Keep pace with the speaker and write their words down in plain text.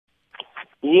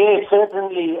Yes,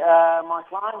 certainly. My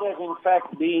client has in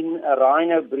fact been a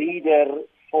rhino breeder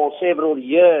for several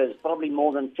years, probably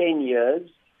more than 10 years.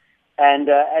 And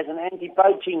as an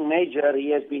anti-poaching measure, he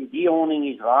has been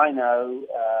dehorning his rhino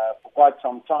for quite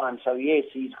some time. So yes,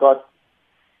 he's got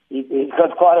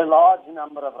quite a large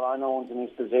number of rhino horns in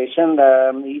his possession.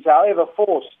 He's, however,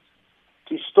 forced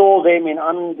to store them in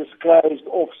undisclosed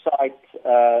off-site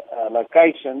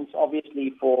locations,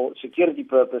 obviously for security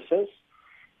purposes.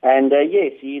 And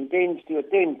yes, he intends to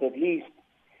attempt at least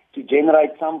to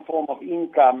generate some form of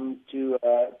income to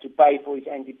pay for his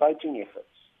anti-poaching efforts.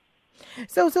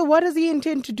 So what does he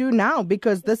intend to do now?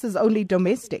 Because this is only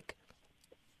domestic.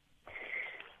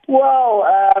 Well,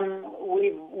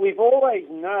 we've always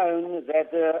known that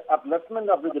the upliftment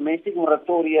of the domestic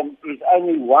moratorium is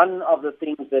only one of the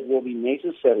things that will be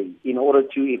necessary in order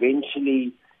to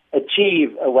eventually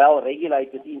achieve a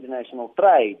well-regulated international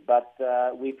trade. But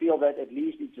we feel that at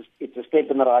least it's a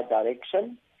step in the right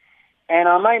direction. And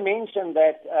I may mention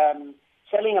that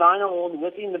selling rhino horn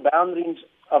within the boundaries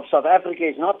of South Africa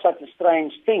is not such a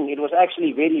strange thing. It was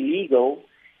actually very legal,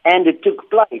 and it took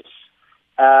place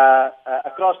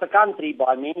across the country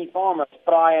by many farmers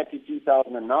prior to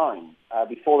 2009,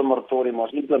 before the moratorium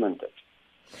was implemented.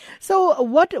 So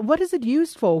what is it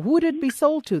used for? Who would it be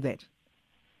sold to then?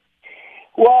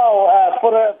 Well,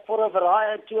 to a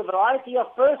variety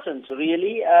of persons,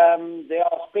 really. There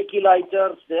are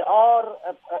speculators. There are,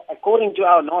 according to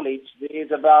our knowledge,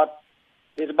 there's about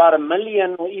 1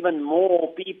 million or even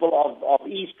more people of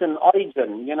Eastern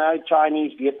origin. You know,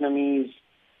 Chinese, Vietnamese,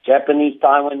 Japanese,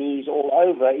 Taiwanese, all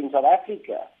over in South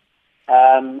Africa.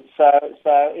 So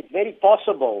it's very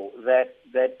possible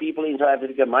that people in South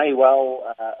Africa may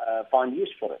well find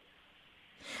use for it.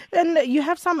 And you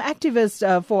have some activists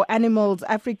for Animals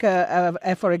Africa,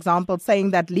 for example, saying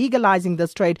that legalizing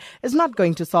this trade is not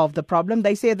going to solve the problem.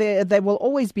 They say there will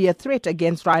always be a threat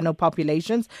against rhino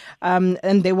populations, and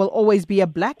there will always be a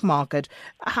black market.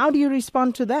 How do you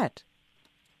respond to that?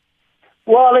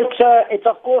 Well, it's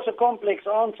of course a complex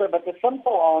answer, but the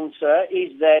simple answer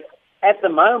is that at the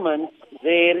moment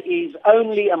there is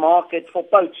only a market for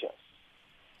poachers.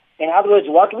 In other words,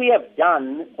 what we have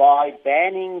done by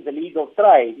banning the legal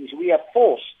trade is we have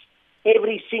forced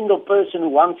every single person who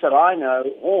wants a rhino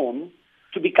horn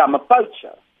to become a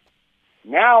poacher.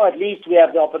 Now at least we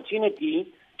have the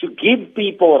opportunity to give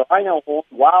people rhino horn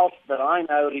whilst the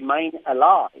rhino remain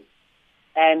alive.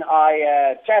 And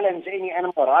I challenge any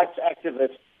animal rights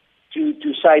activist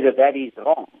to say that is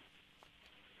wrong.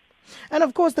 And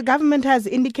of course the government has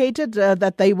indicated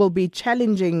that they will be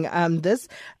challenging this.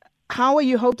 How are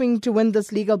you hoping to win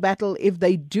this legal battle if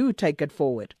they do take it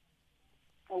forward?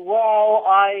 Well,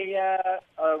 I,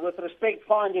 with respect,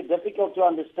 find it difficult to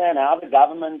understand how the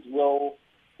government will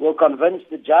convince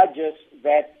the judges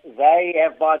that they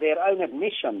have, by their own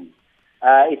admission,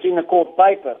 it's in the court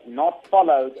papers, not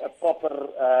followed a proper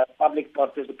public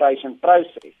participation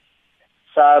process.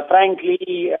 So,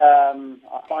 frankly,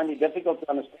 I find it difficult to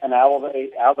understand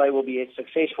how they will be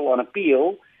successful on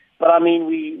appeal. But I mean,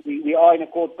 we are in a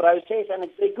court process, and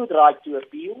it's a good right to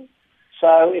appeal.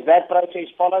 So if that process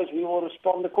follows, we will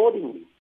respond accordingly.